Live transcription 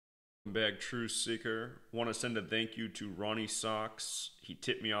Bag Truth Seeker. Want to send a thank you to Ronnie Socks. He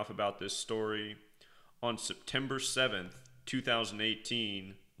tipped me off about this story. On September 7th,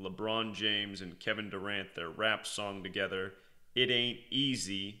 2018, LeBron James and Kevin Durant, their rap song together, It Ain't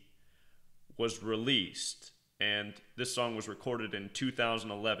Easy, was released. And this song was recorded in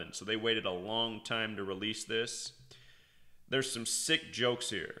 2011, so they waited a long time to release this. There's some sick jokes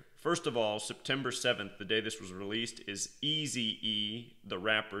here. First of all, September 7th, the day this was released, is Eazy-E, the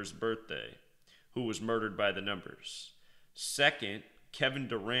rapper's birthday, who was murdered by the numbers. Second, Kevin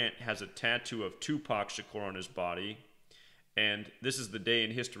Durant has a tattoo of Tupac Shakur on his body, and this is the day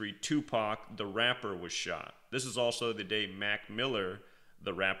in history Tupac, the rapper, was shot. This is also the day Mac Miller,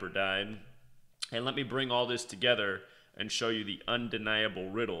 the rapper, died. And let me bring all this together and show you the undeniable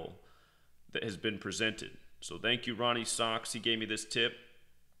riddle that has been presented. So thank you, Ronnie Socks. He gave me this tip.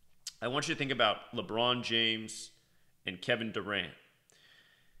 I want you to think about LeBron James and Kevin Durant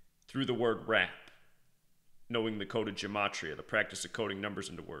through the word rap, knowing the code of Gematria, the practice of coding numbers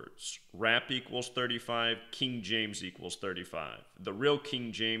into words. Rap equals 35, King James equals 35. The real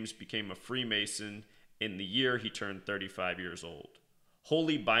King James became a Freemason in the year he turned 35 years old.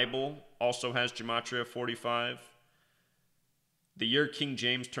 Holy Bible also has Gematria 45. The year King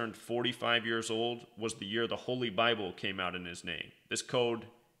James turned 45 years old was the year the Holy Bible came out in his name. This code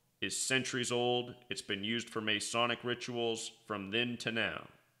is centuries old. It's been used for Masonic rituals from then to now.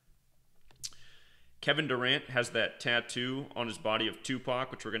 Kevin Durant has that tattoo on his body of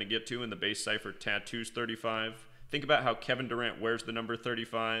Tupac, which we're going to get to in the base cipher Tattoos 35. Think about how Kevin Durant wears the number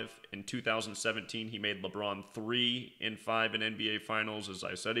 35. In 2017, he made LeBron 3 in 5 in NBA Finals, as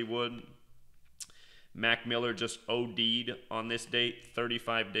I said he would. Mac Miller just OD'd on this date,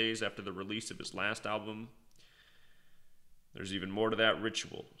 35 days after the release of his last album. There's even more to that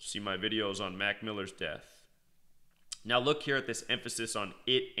ritual. See my videos on Mac Miller's death. Now look here at this emphasis on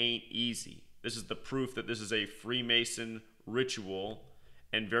it ain't easy. This is the proof that this is a Freemason ritual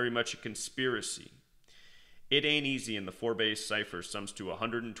and very much a conspiracy. It ain't easy in the 4-base cipher sums to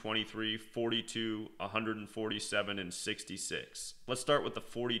 123, 42, 147, and 66. Let's start with the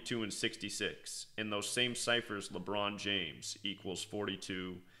 42 and 66. In those same ciphers, LeBron James equals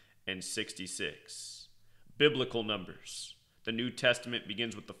 42 and 66. Biblical numbers. The New Testament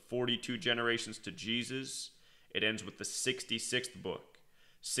begins with the 42 generations to Jesus. It ends with the 66th book.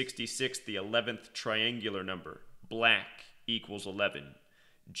 66, the 11th triangular number. Black equals 11.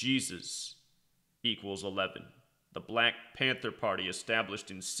 Jesus equals 11. The Black Panther Party established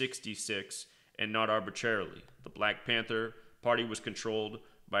in 66 and not arbitrarily. The Black Panther Party was controlled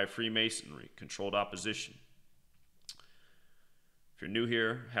by Freemasonry, controlled opposition. If you're new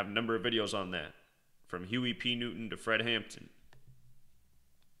here, I have a number of videos on that, from Huey P. Newton to Fred Hampton,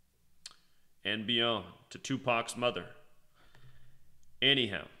 and beyond, to Tupac's mother.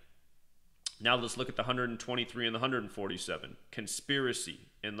 Anyhow, now let's look at the 123 and the 147. Conspiracy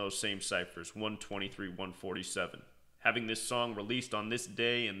in those same ciphers, 123, 147. Having this song released on this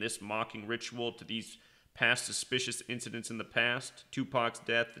day and this mocking ritual to these past suspicious incidents in the past, Tupac's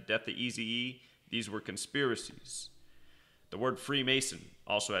death, the death of Eazy-E, these were conspiracies. The word Freemason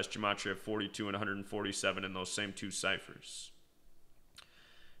also has Gematria 42 and 147 in those same two ciphers.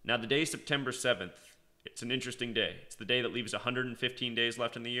 Now the day September 7th, it's an interesting day. It's the day that leaves 115 days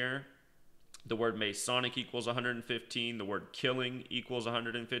left in the year. The word Masonic equals 115. The word killing equals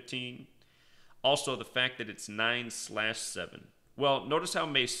 115. Also, the fact that it's 9/7. Well, notice how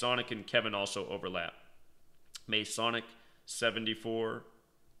Masonic and Kevin also overlap. Masonic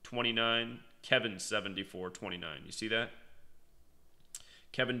 74:29. Kevin 74:29. You see that?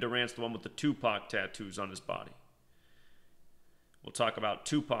 Kevin Durant's the one with the Tupac tattoos on his body. We'll talk about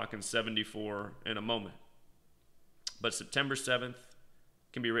Tupac and 74 in a moment. But September 7th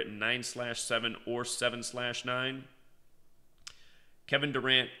can be written 9/7 or 7/9. Kevin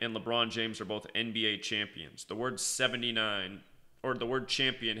Durant and LeBron James are both NBA champions. The word 79, or the word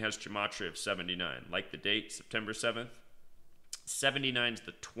champion, has Gematria of 79. Like the date, September 7th. 79 is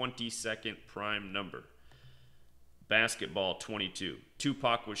the 22nd prime number. Basketball, 22.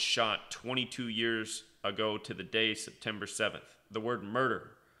 Tupac was shot 22 years ago to the day, September 7th. The word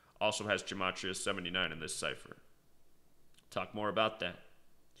murder also has Gematria 79 in this cipher. Talk more about that.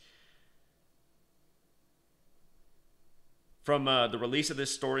 From the release of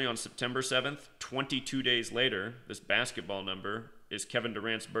this story on September 7th, 22 days later, this basketball number is Kevin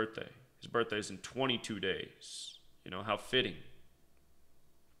Durant's birthday. His birthday is in 22 days. You know, how fitting.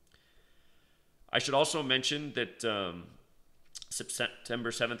 I should also mention that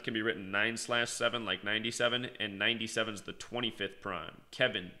September 7th can be written 9/7 like 97, and 97 is the 25th prime.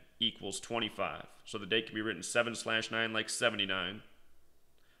 Kevin equals 25. So the date can be written 7/9 like 79,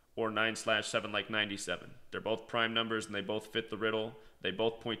 or 9/7 like 97. They're both prime numbers and they both fit the riddle. They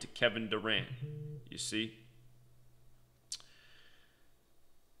both point to Kevin Durant. You see?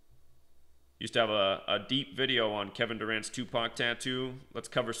 Used to have a deep video on Kevin Durant's Tupac tattoo. Let's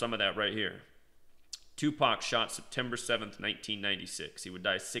cover some of that right here. Tupac shot September 7th, 1996. He would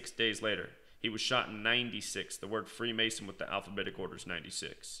die 6 days later. He was shot in 96. The word Freemason with the alphabetic order is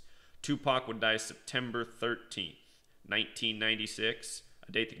 96. Tupac would die September 13th, 1996.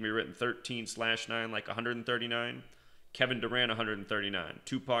 A date that can be written 13/9 like 139. Kevin Durant 139.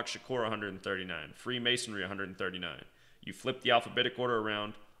 Tupac Shakur 139. Freemasonry 139. You flip the alphabetic order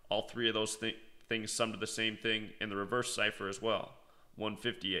around, all three of those things sum to the same thing in the reverse cipher as well,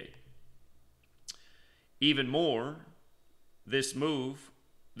 158. Even more, this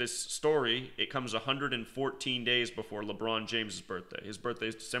story, it comes 114 days before LeBron James' birthday. His birthday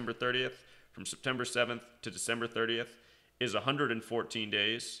is December 30th. From September 7th to December 30th is 114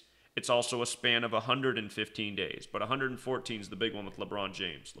 days. It's also a span of 115 days, but 114 is the big one with LeBron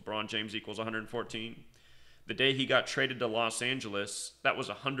James. LeBron James equals 114. The day he got traded to Los Angeles, that was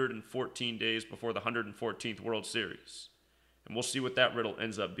 114 days before the 114th World Series. And we'll see what that riddle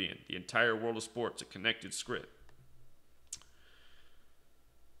ends up being. The entire world of sports, a connected script.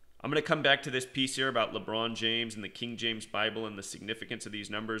 I'm going to come back to this piece here about LeBron James and the King James Bible and the significance of these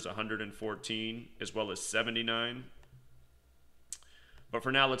numbers, 114 as well as 79. But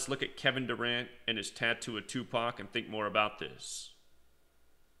for now, let's look at Kevin Durant and his tattoo of Tupac and think more about this.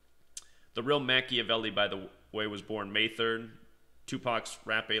 The real Machiavelli, by the way, was born May 3rd. Tupac's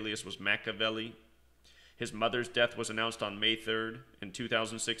rap alias was Machiavelli. His mother's death was announced on May 3rd in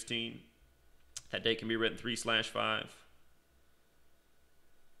 2016. That date can be written 3/5.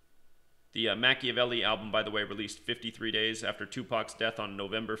 The Machiavelli album, by the way, released 53 days after Tupac's death on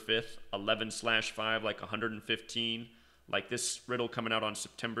November 5th, 11/5, like 115. Like this riddle coming out on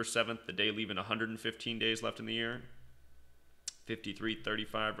September 7th, the day leaving 115 days left in the year. 53,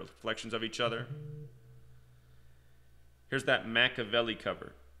 35, reflections of each other. Here's that Machiavelli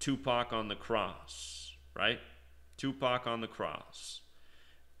cover. Tupac on the cross, right? Tupac on the cross.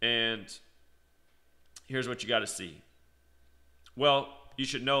 And here's what you got to see. Well, you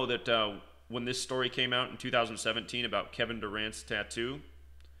should know that when this story came out in 2017 about Kevin Durant's tattoo,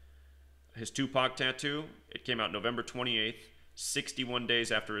 his Tupac tattoo, it came out November 28th, 61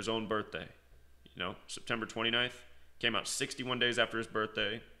 days after his own birthday. You know, September 29th, came out 61 days after his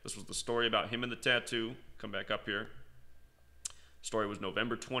birthday. This was the story about him and the tattoo. Come back up here. Story was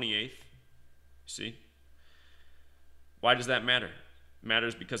November 28th. See? Why does that matter? It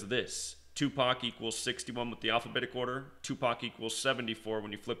matters because of this. Tupac equals 61 with the alphabetic order. Tupac equals 74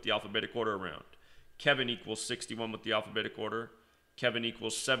 when you flip the alphabetic order around. Kevin equals 61 with the alphabetic order. Kevin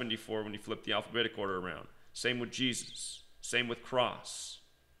equals 74 when you flip the alphabetic order around. Same with Jesus. Same with cross.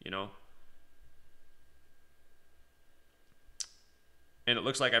 You know? And it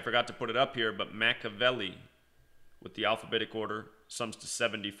looks like I forgot to put it up here, but Machiavelli with the alphabetic order sums to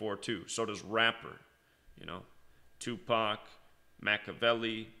 74 too. So does rapper. You know? Tupac,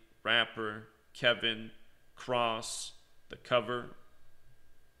 Machiavelli, rapper, Kevin, cross, the cover.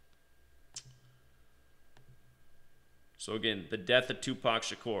 So again, the death of Tupac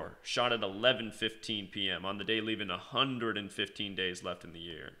Shakur, shot at 11:15 p.m. on the day leaving 115 days left in the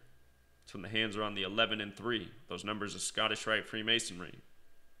year. It's when the hands are on the 11 and 3. Those numbers are Scottish Rite Freemasonry.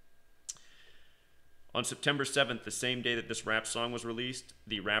 On September 7th, the same day that this rap song was released,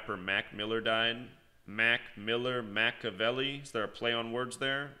 the rapper Mac Miller died. Mac Miller, Machiavelli. Is there a play on words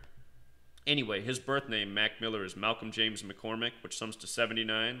there? Anyway, his birth name, Mac Miller, is Malcolm James McCormick, which sums to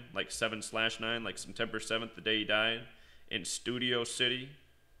 79, like 7/9, like September 7th, the day he died, in Studio City.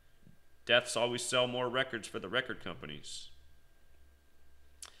 Deaths always sell more records for the record companies.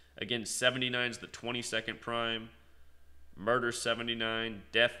 Again, 79 is the 22nd prime. Murder 79,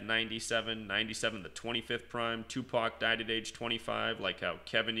 death 97, 97 the 25th prime. Tupac died at age 25, like how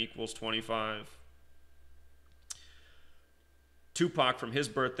Kevin equals 25. Tupac, from his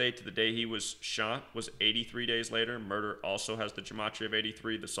birthday to the day he was shot, was 83 days later. Murder also has the Gematria of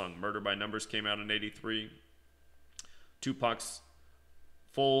 83. The song Murder by Numbers came out in 83. Tupac's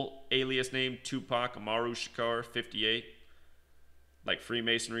full alias name, Tupac Amaru Shakur, 58. Like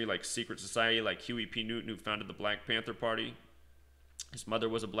Freemasonry, like secret society, like Huey P. Newton, who founded the Black Panther Party. His mother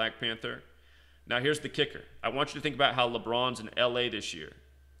was a Black Panther. Now here's the kicker. I want you to think about how LeBron's in LA this year.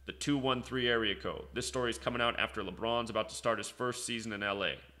 The 213 area code. This story is coming out after LeBron's about to start his first season in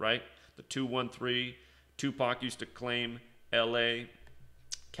LA, right? The 213. Tupac used to claim LA,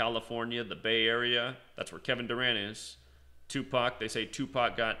 California, the Bay Area. That's where Kevin Durant is. Tupac, they say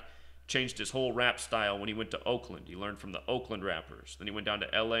Tupac got Changed his whole rap style when he went to Oakland. He learned from the Oakland rappers. Then he went down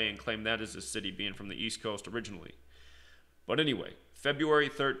to LA and claimed that as his city, being from the East Coast originally. But anyway, February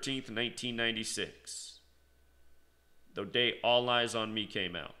 13th, 1996, the day All Eyes on Me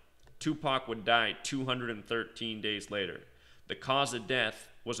came out. Tupac would die 213 days later. The cause of death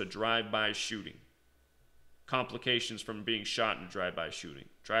was a drive-by shooting. Complications from being shot in a drive-by shooting.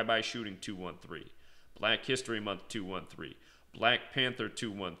 Drive-by shooting 213. Black History Month 213. Black Panther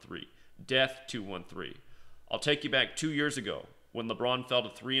 213. Death 213. I'll take you back 2 years ago when LeBron fell to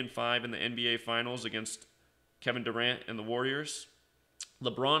 3-5 in the NBA Finals against Kevin Durant and the Warriors.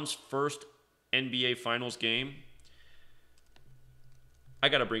 LeBron's first NBA Finals game. I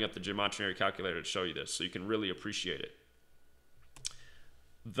got to bring up the Gematria calculator to show you this so you can really appreciate it.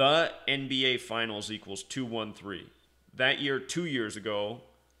 The NBA Finals equals 213. That year, 2 years ago,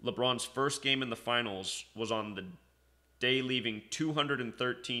 LeBron's first game in the Finals was on the day leaving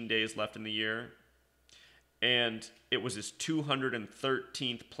 213 days left in the year, and it was his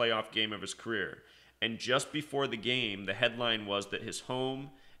 213th playoff game of his career. And just before the game, the headline was that his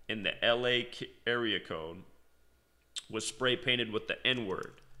home in the LA area code was spray painted with the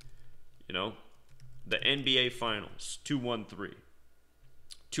N-word. You know, the NBA Finals, 213.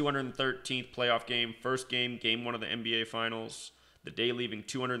 213th playoff game, first game, game one of the NBA Finals. The day leaving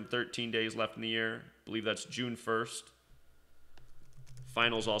 213 days left in the year. I believe that's June 1st.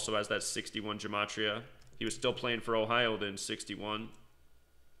 Finals also has that 61 Gematria. He was still playing for Ohio then, 61.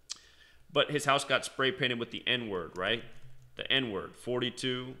 But his house got spray painted with the N-word, right? The N-word,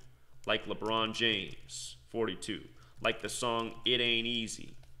 42. Like LeBron James, 42. Like the song It Ain't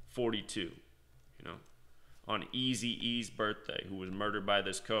Easy, 42. You know? On Eazy-E's birthday, who was murdered by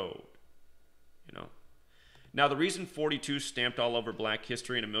this code. You know? Now, the reason 42 stamped all over black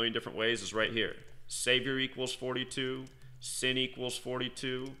history in a million different ways is right here. Savior equals 42. Sin equals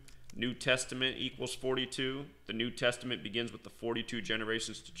 42. New Testament equals 42. The New Testament begins with the 42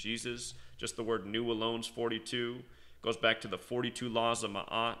 generations to Jesus. Just the word new alone's 42. Goes back to the 42 laws of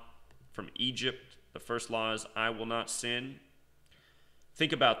Ma'at from Egypt. The first law is, I will not sin.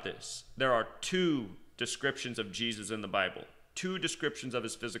 Think about this. There are 2 descriptions of Jesus in the Bible. 2 descriptions of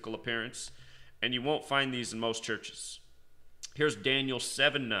his physical appearance. And you won't find these in most churches. Here's Daniel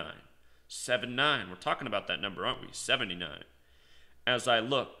 7:9. 7:9. We're talking about that number, aren't we? 79. As I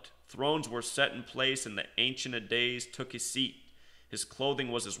looked, thrones were set in place, and the Ancient of Days took his seat. His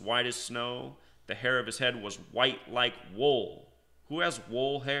clothing was as white as snow. The hair of his head was white like wool. Who has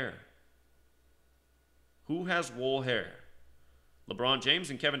wool hair? Who has wool hair? LeBron James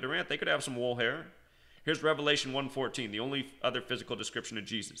and Kevin Durant, they could have some wool hair. Here's Revelation 1:14, the only other physical description of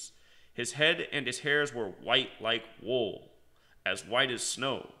Jesus. His head and his hairs were white like wool, as white as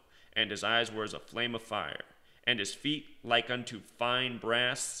snow, and his eyes were as a flame of fire, and his feet like unto fine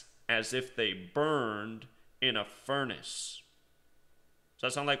brass, as if they burned in a furnace. Does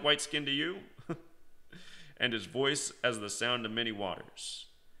that sound like white skin to you? And his voice as the sound of many waters.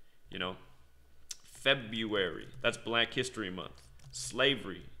 You know, February, that's Black History Month.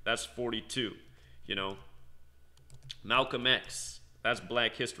 Slavery, that's 42. You know, Malcolm X, that's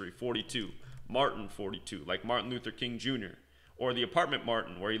Black History, 42. Martin, 42, like Martin Luther King Jr. Or the apartment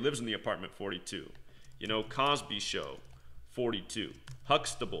Martin, where he lives in the apartment, 42. You know, Cosby Show, 42.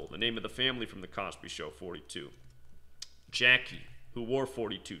 Huxtable, the name of the family from the Cosby Show, 42. Jackie, who wore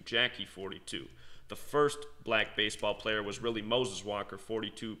 42, Jackie, 42. The first black baseball player was really Moses Walker,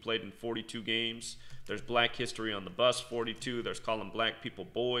 42, played in 42 games. There's Black History on the Bus, 42. There's Calling Black People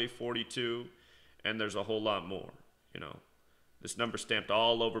Boy, 42. And there's a whole lot more, you know. This number stamped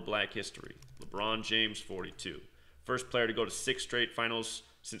all over black history. LeBron James, 42. First player to go to 6 straight finals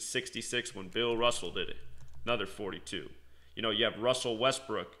since 66 when Bill Russell did it. Another 42. You know, you have Russell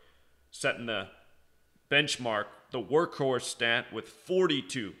Westbrook setting the benchmark, the workhorse stat with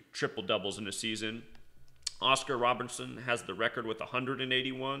 42 triple-doubles in a season. Oscar Robertson has the record with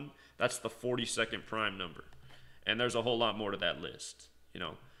 181. That's the 42nd prime number. And there's a whole lot more to that list. You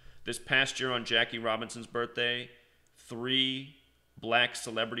know, this past year on Jackie Robinson's birthday, 3 black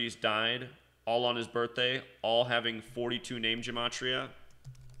celebrities died, all on his birthday, all having 42 name gematria.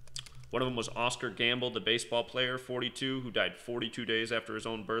 One of them was Oscar Gamble, the baseball player, 42, who died 42 days after his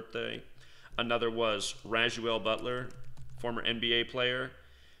own birthday. Another was Rajuel Butler, former NBA player.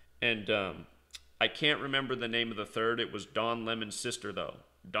 And I can't remember the name of the third. It was Don Lemon's sister, though.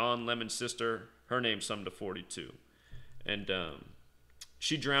 Don Lemon's sister, her name summed to 42. And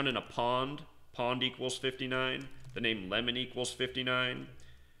she drowned in a pond. Pond equals 59. The name Lemon equals 59.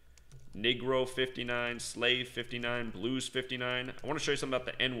 Negro 59. Slave 59. Blues 59. I want to show you something about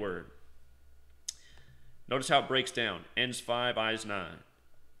the N-word. Notice how it breaks down. N's 5, I's 9.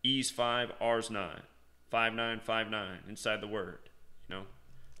 E's 5, R's 9. 5959 inside the word. You know,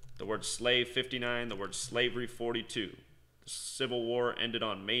 the word slave 59, the word slavery 42. The Civil War ended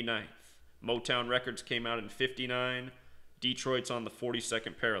on May 9th. Motown Records came out in 59. Detroit's on the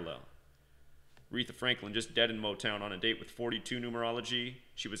 42nd parallel. Aretha Franklin just dead in Motown on a date with 42 numerology.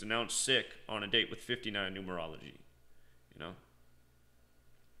 She was announced sick on a date with 59 numerology. You know,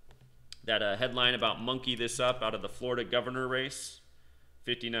 that headline about monkey this up out of the Florida governor race,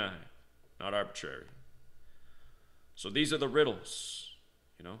 59, not arbitrary. So these are the riddles,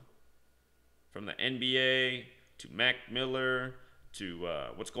 you know, from the NBA to Mac Miller to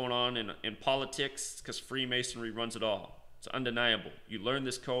what's going on in politics, because Freemasonry runs it all. It's undeniable. You learn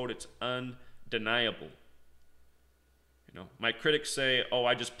this code, it's undeniable. You know, my critics say, oh,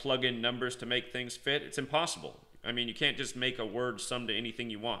 I just plug in numbers to make things fit. It's impossible. I mean, you can't just make a word sum to anything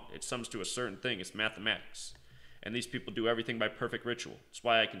you want. It sums to a certain thing. It's mathematics. And these people do everything by perfect ritual. That's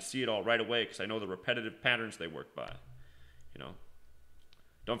why I can see it all right away, because I know the repetitive patterns they work by. You know,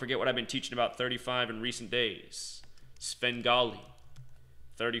 don't forget what I've been teaching about 35 in recent days. Svengali,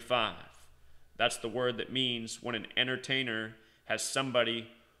 35. That's the word that means when an entertainer has somebody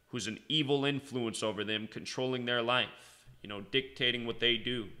who's an evil influence over them, controlling their life, you know, dictating what they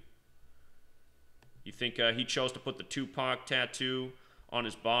do. You think he chose to put the Tupac tattoo on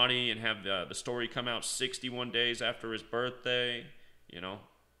his body and have the story come out 61 days after his birthday, you know?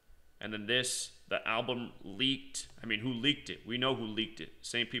 And then the album leaked. I mean, who leaked it? We know who leaked it.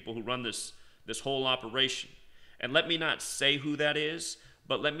 Same people who run this whole operation. And let me not say who that is,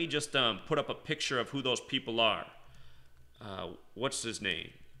 but let me just put up a picture of who those people are. What's his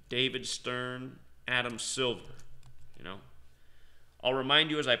name? David Stern, Adam Silver, you know? I'll remind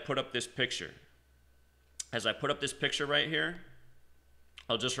you as I put up this picture. As I put up this picture right here,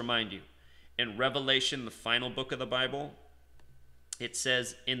 I'll just remind you. In Revelation, the final book of the Bible, it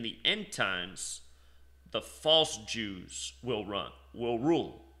says, in the end times, the false Jews will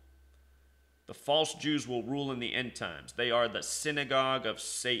rule. The false Jews will rule in the end times. They are the synagogue of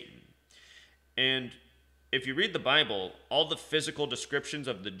Satan. And if you read the Bible, all the physical descriptions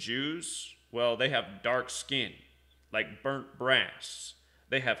of the Jews, well, they have dark skin, like burnt brass.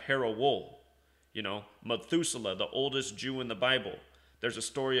 They have hair of wool. You know, Methuselah, the oldest Jew in the Bible, there's a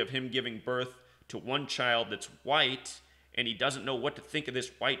story of him giving birth to one child that's white, and he doesn't know what to think of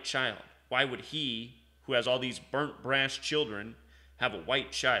this white child. Why would he, who has all these burnt brass children, have a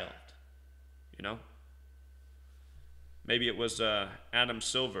white child? You know? Maybe it was Adam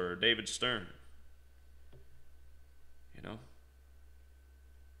Silver or David Stern. You know?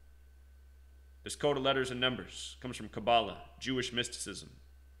 This code of letters and numbers comes from Kabbalah, Jewish mysticism.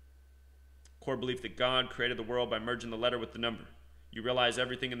 Core belief that God created the world by merging the letter with the number. You realize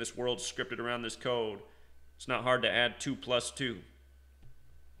everything in this world is scripted around this code. It's not hard to add 2 plus 2.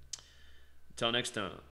 Until next time.